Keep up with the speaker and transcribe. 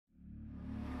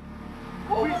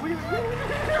We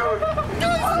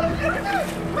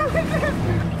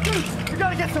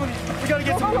gotta get some of these. We gotta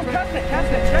get some of these. Cast it,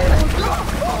 check it.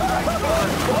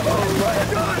 Oh my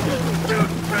god!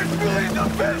 Dude, fish filling the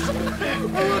fish!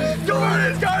 What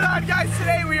is going on, guys?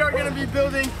 Today we are gonna be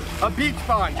building a beach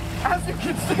pond. As you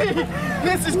can see,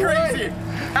 this is crazy.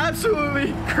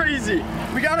 Absolutely crazy.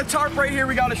 We got a tarp right here,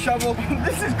 we got a shovel.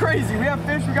 This is crazy. We have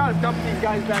fish, we gotta dump these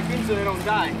guys back in so they don't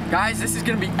die. Guys, this is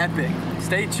gonna be epic.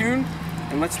 Stay tuned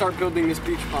and let's start building this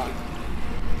beach pond.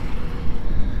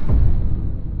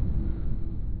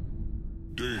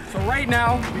 So right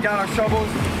now, we got our shovels.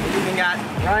 We're using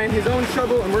Ryan his own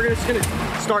shovel, and we're just gonna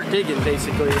start digging,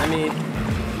 basically. I mean,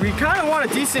 we kind of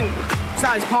want a decent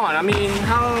sized pond. I mean,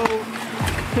 how...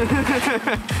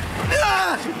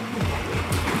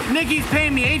 Nikki's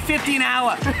paying me $8.50 an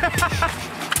hour.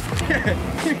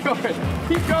 Keep going,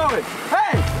 keep going.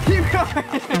 Hey, keep going.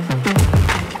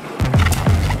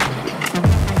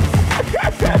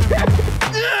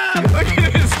 Look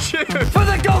at this shit. For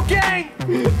the Go Gang!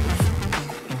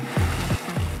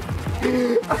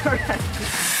 Alright.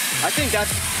 I think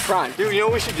that's prime. Dude, you know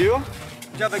what we should do? We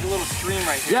should have like a little stream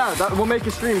right here. Yeah, we'll make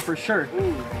a stream for sure.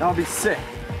 Ooh. That'll be sick.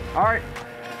 Alright,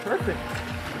 perfect.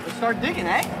 Let's start digging,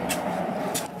 eh?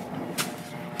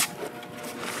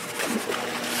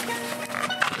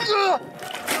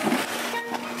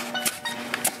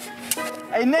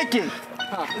 Hey, Nikki,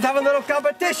 let's have a little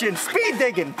competition. Speed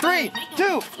digging. 3,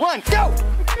 2, 1, go!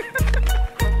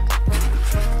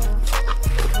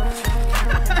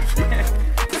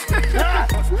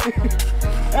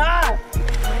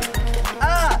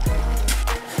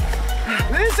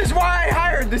 This is why I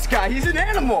hired this guy. He's an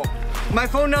animal. My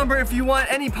phone number, if you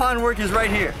want any pond work, is right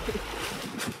here.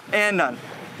 And none.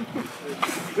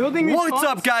 What's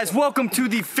up, guys? Welcome to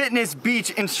the Fitness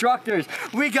Beach Instructors.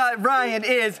 We got Ryan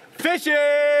is fishing.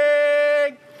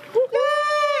 Woo!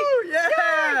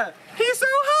 Yeah. He's so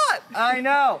hot. I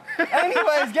know.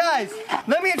 Anyways, guys,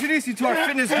 let me introduce you to our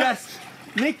fitness guest,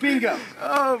 Nick Bingo.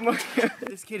 Oh my god.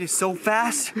 This kid is so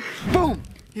fast. Boom!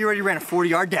 He already ran a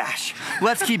 40-yard dash.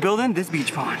 Let's keep building this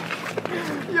beach pond.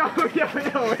 Yo,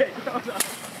 wait.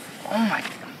 Oh my,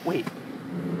 wait.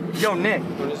 Yo, Nick.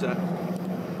 What is that?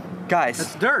 Guys,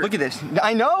 that's dirt. Look at this.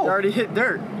 I know. We already hit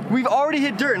dirt. We've already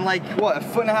hit dirt in like, what, a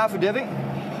foot and a half of divot?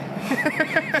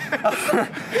 A foot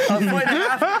and a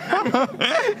half.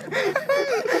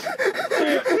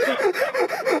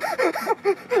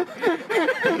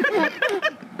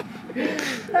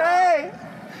 Hey!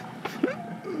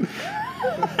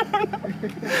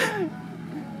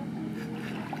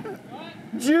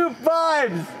 Juke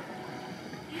vibes!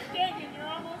 Keep digging, you're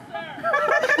almost there.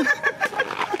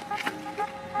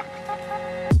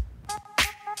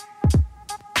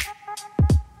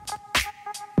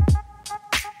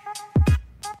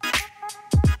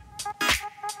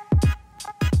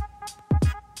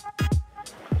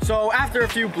 So after a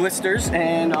few blisters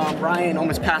and Ryan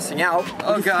almost passing out,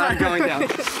 oh god, going down.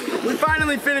 We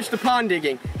finally finished the pond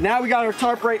digging. Now we got our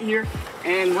tarp right here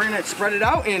and we're gonna spread it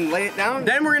out and lay it down.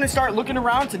 Then we're gonna start looking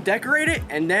around to decorate it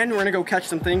and then we're gonna go catch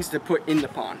some things to put in the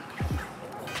pond.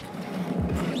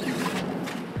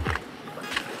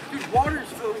 Dude, water's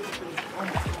filling up.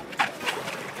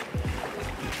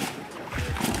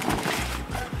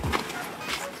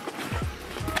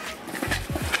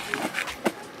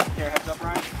 Here, heads up,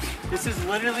 Ryan. This is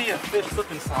literally a fish slip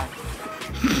and slide.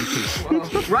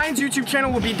 Ryan's YouTube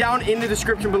channel will be down in the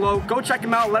description below. Go check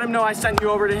him out. Let him know I sent you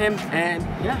over to him, and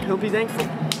yeah, he'll be thankful.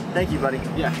 Thank you, buddy.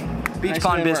 Yeah. Beach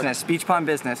pond business. Beach pond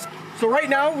business. So right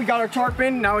now we got our tarp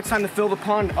in. Now it's time to fill the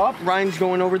pond up. Ryan's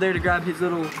going over there to grab his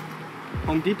little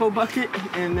Home Depot bucket,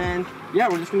 and then yeah,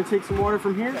 we're just gonna take some water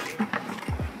from here.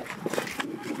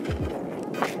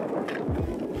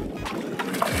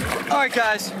 All right,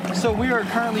 guys. So we are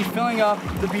currently filling up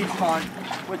the beach pond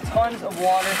with tons of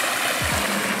water.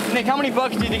 Nick, how many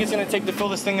buckets do you think it's gonna take to fill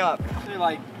this thing up? Say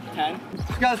like 10.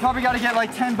 You guys probably gotta get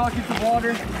like 10 buckets of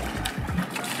water.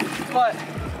 But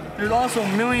there's also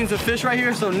millions of fish right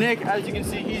here. So Nick, as you can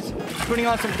see, he's putting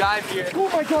on some dive gear. Oh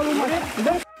my god, oh my god.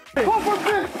 That's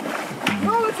pufferfish!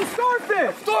 No, it's a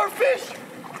starfish! Starfish!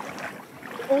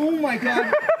 Oh my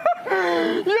god.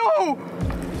 Yo!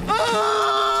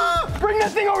 Bring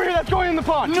that thing over here, that's going in the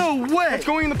pond. No way. That's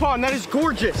going in the pond, that is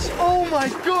gorgeous. Oh my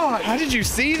god. How did you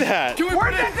see that? Dude,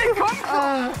 where did that thing come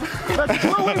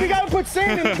from? We gotta put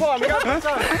sand in the pond. We gotta put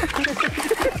sand.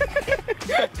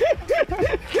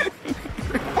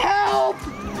 Help!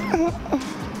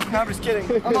 No, I'm just kidding.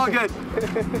 I'm all good.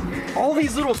 All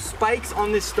these little spikes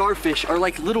on this starfish are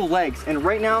like little legs. And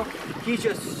right now, he's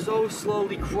just so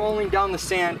slowly crawling down the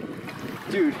sand.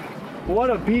 Dude, What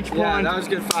a beach pond. Yeah, that was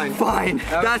good find.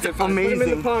 That's amazing. Put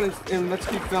him in the pond and let's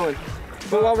keep filling.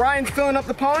 But while Ryan's filling up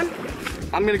the pond,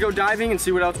 I'm gonna go diving and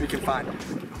see what else we can find.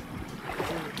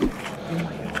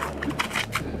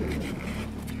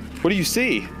 What do you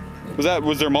see?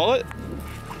 Was there mullet?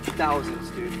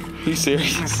 Thousands, dude. Are you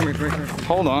serious?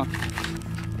 Hold on.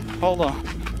 Hold on.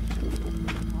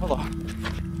 Hold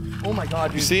on. Oh my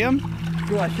God, dude. You see him?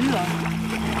 Dude, I see that.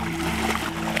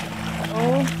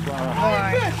 Oh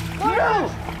my. No!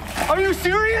 Are you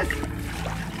serious?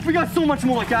 We got so much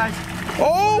mullet, guys.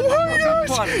 Oh my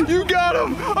gosh! You got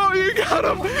him! Oh, you got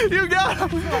him! You got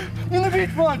him! In the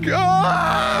beach pond.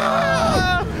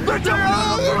 Ah! They're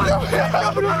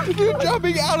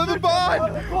jumping out of the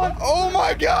pond! Oh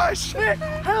my gosh!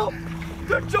 Help!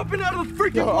 They're jumping out of the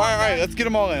freaking pond. All right, let's get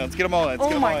them all in. Let's get them all in. Let's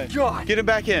get them all in. God. Get him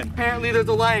back in. Apparently there's a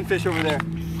lionfish over there.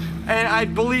 And I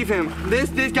believe him. This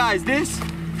guys, this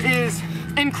is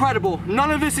incredible.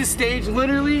 None of this is staged,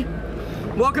 literally.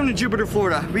 Welcome to Jupiter,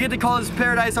 Florida. We get to call this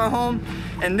paradise our home,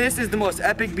 and this is the most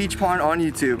epic beach pond on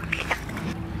YouTube.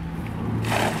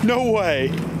 No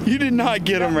way. You did not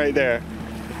get him right there.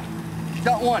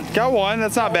 Got one. Got one.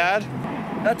 That's not bad.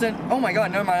 That's an, oh my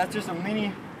God, never mind. That's just a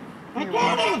mini. I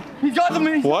got him! He's got the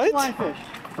mini What? lionfish.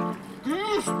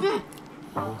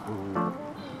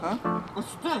 Huh? A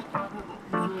stick.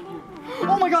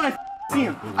 Oh my God, I see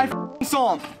him. I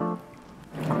saw him.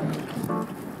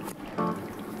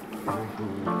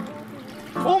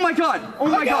 Oh my God! Oh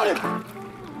my God!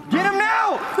 Get him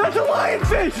now! That's a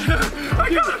lionfish! I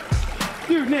got him!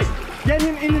 Dude, Nick, get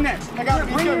him in the net. I got him.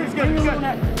 He's good. He's good.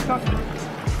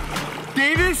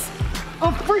 Davis,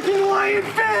 a freaking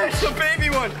lionfish! A baby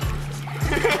one.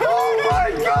 Oh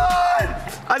my God!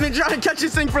 I've been trying to catch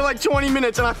this thing for like 20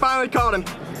 minutes and I finally caught him.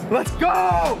 Let's go!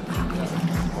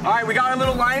 All right, we got our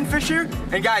little lionfish here.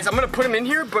 And guys, I'm gonna put him in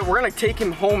here, but we're gonna take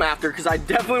him home after because I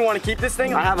definitely want to keep this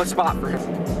thing. I have a spot for him.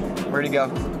 Where'd he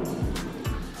go?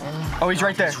 Oh, he's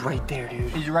right there. He's right there, dude.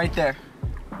 He's right there.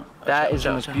 That is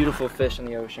the most beautiful fish in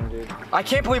the ocean, dude. I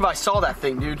can't believe I saw that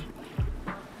thing, dude.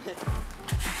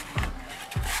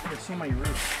 There's so many roots.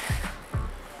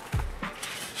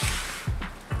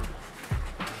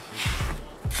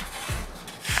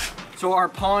 So our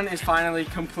pond is finally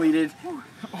completed.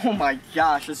 Oh my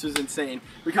gosh, this is insane.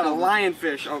 We caught a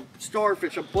lionfish, a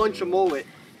starfish, a bunch of mullet,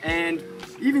 and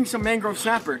even some mangrove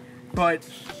snapper. But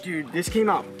dude, this came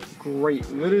out great,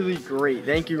 literally great.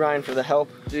 Thank you, Ryan, for the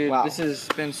help. Dude, wow. This has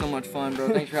been so much fun, bro.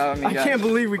 Thanks for having me, guys. I can't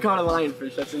believe we caught a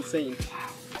lionfish, that's insane.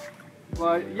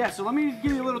 But yeah, so let me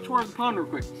give you a little tour of the pond real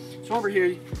quick. So over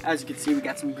here, as you can see, we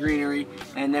got some greenery,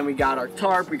 and then we got our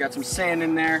tarp, we got some sand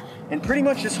in there, and pretty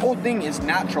much this whole thing is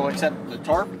natural except the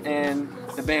tarp and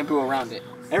the bamboo around it.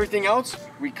 Everything else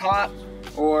we caught,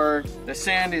 or the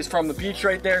sand is from the beach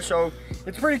right there, so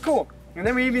it's pretty cool. And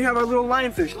then we even have our little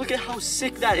lionfish. Look at how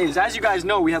sick that is. As you guys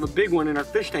know, we have a big one in our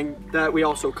fish tank that we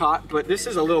also caught, but this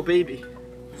is a little baby.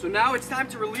 So now it's time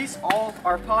to release all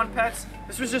our pond pets.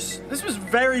 This was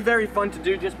very, very fun to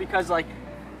do just because like,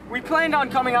 we planned on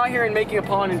coming out here and making a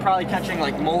pond and probably catching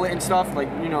like mullet and stuff, like,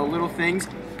 you know, little things.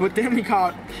 But then we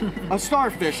caught a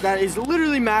starfish that is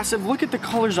literally massive. Look at the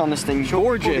colors on this thing,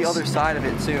 gorgeous. The other side of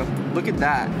it too. Look at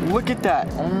that. Look at that.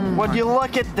 Oh, would you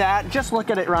look at that? Just look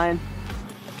at it, Ryan.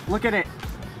 Look at it.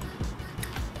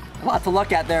 A lot to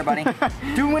look at there, buddy.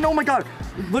 Dude, oh my God.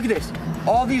 Look at this.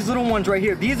 All these little ones right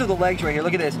here. These are the legs right here.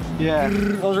 Look at this. Yeah.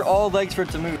 Those are all legs for it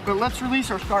to move. But let's release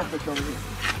our starfish over here.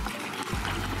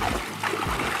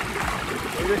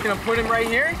 We're just gonna put him right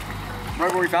here.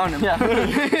 Right where we found him. Yeah.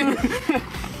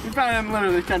 We found him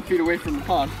literally 10 feet away from the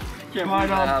pond. Can't believe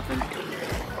that happened.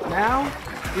 Now,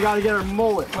 we gotta get our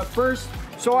mullet. But first,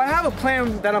 so I have a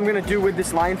plan that I'm gonna do with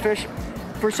this lionfish.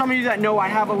 For some of you that know, I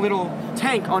have a little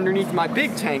tank underneath my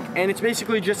big tank, and it's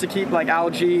basically just to keep like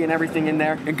algae and everything in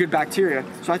there and good bacteria.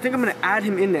 So I think I'm gonna add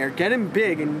him in there, get him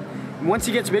big, and once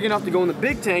he gets big enough to go in the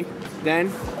big tank,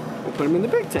 then we'll put him in the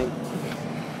big tank.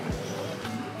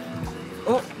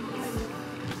 Oh.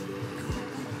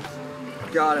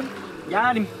 Got him.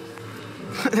 Got him.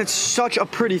 It's such a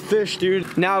pretty fish,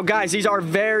 dude. Now, guys, these are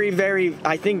very, very,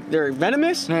 I think they're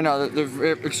venomous. No,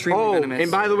 they're extremely venomous. And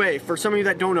by the way, for some of you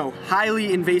that don't know,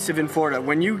 highly invasive in Florida.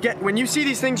 When you see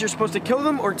these things, you're supposed to kill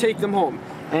them or take them home.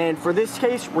 And for this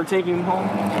case, we're taking them home,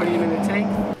 putting them in the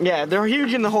tank. Yeah, they're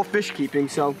huge in the whole fish keeping,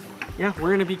 so yeah,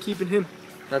 we're gonna be keeping him.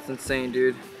 That's insane,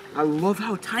 dude. I love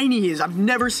how tiny he is. I've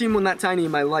never seen one that tiny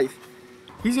in my life.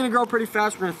 He's gonna grow pretty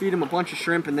fast. We're gonna feed him a bunch of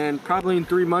shrimp, and then probably in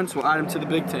 3 months, we'll add him to the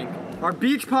big tank. Our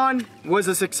beach pond was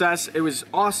a success. It was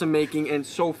awesome making and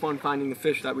so fun finding the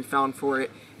fish that we found for it.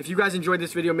 If you guys enjoyed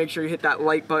this video, make sure you hit that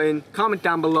like button, comment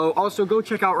down below. Also, go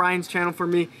check out Ryan's channel for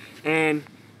me, and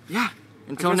yeah,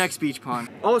 until next beach pond.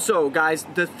 Also, guys,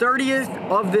 the 30th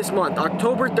of this month,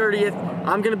 October 30th,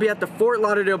 I'm gonna be at the Fort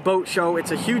Lauderdale Boat Show.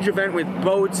 It's a huge event with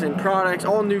boats and products,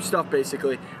 all new stuff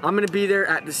basically. I'm gonna be there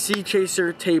at the Sea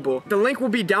Chaser table. The link will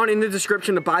be down in the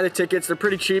description to buy the tickets. They're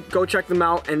pretty cheap. Go check them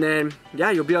out, and then yeah,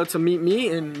 you'll be able to meet me,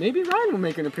 and maybe Ryan will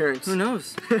make an appearance. Who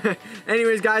knows?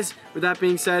 Anyways, guys, with that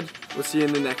being said, we'll see you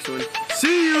in the next one.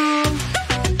 See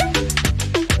you!